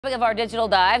Of our digital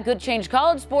dive could change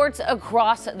college sports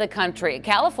across the country.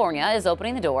 California is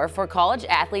opening the door for college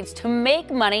athletes to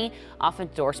make money off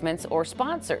endorsements or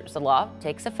sponsors. The law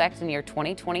takes effect in the year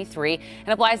 2023 and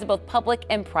applies to both public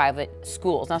and private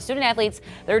schools. Now, student athletes,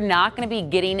 they're not going to be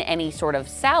getting any sort of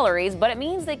salaries, but it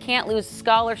means they can't lose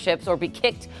scholarships or be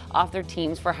kicked off their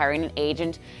teams for hiring an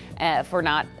agent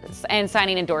and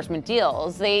signing endorsement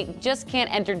deals. They just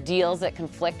can't enter deals that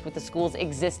conflict with the school's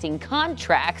existing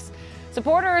contracts.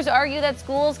 Supporters argue that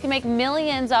schools can make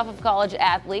millions off of college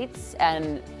athletes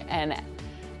and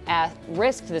at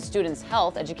risk to the students'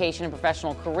 health, education, and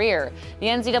professional career. The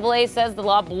NCAA says the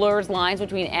law blurs lines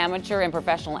between amateur and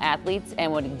professional athletes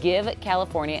and would give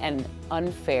California an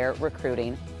unfair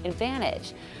recruiting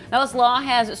advantage. Now, this law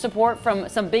has support from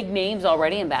some big names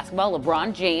already in basketball.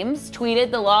 LeBron James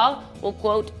tweeted the law will,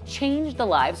 quote, change the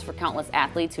lives for countless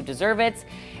athletes who deserve it.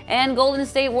 And Golden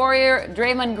State Warrior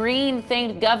Draymond Green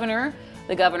thanked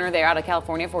the governor there out of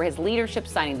California for his leadership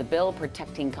signing the bill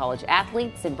protecting college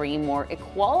athletes and bringing more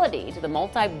equality to the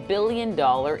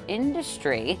multi-billion-dollar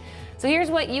industry. So here's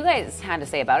what you guys had to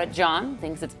say about it. John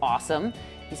thinks it's awesome.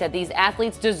 He said these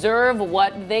athletes deserve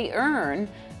what they earn.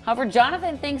 However,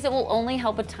 Jonathan thinks it will only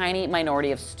help a tiny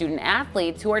minority of student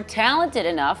athletes who are talented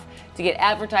enough to get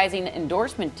advertising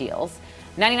endorsement deals.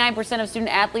 99% of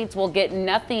student athletes will get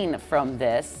nothing from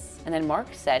this. And then Mark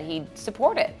said he'd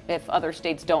support it if other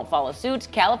states don't follow suit.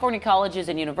 California colleges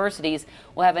and universities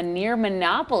will have a near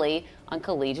monopoly on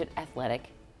collegiate athletic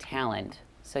talent.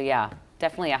 So yeah,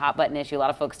 definitely a hot button issue. A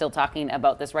lot of folks still talking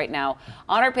about this right now.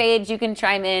 On our page, you can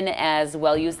chime in as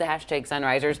well. Use the hashtag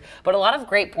Sunrisers. But a lot of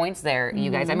great points there,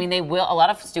 you guys. I mean, a lot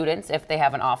of students, if they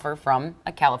have an offer from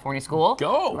a California school,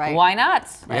 go. Right. Why not?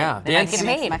 Right. Yeah. They might get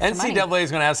paid. NCAA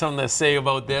is going to have something to say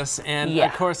about this. And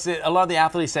of course, a lot of the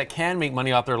athletes that can make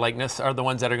money off their likeness are the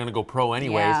ones that are going to go pro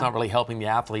anyway. It's not really helping the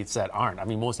athletes that aren't. I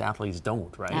mean, most athletes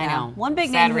don't, right? I know. One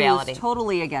big name who's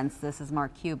totally against this is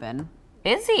Mark Cuban.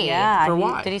 Is he? Yeah. For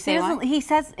what? Did he say why? He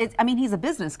says, I mean, he's a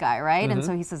business guy, right? And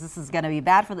so he says this is going to be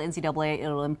bad for the NCAA.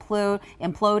 It'll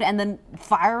implode. And then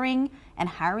firing and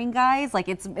hiring guys, like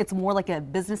it's more like a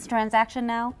business transaction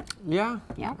now. Yeah.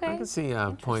 Yeah. Okay. I can see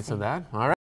points of that. All right.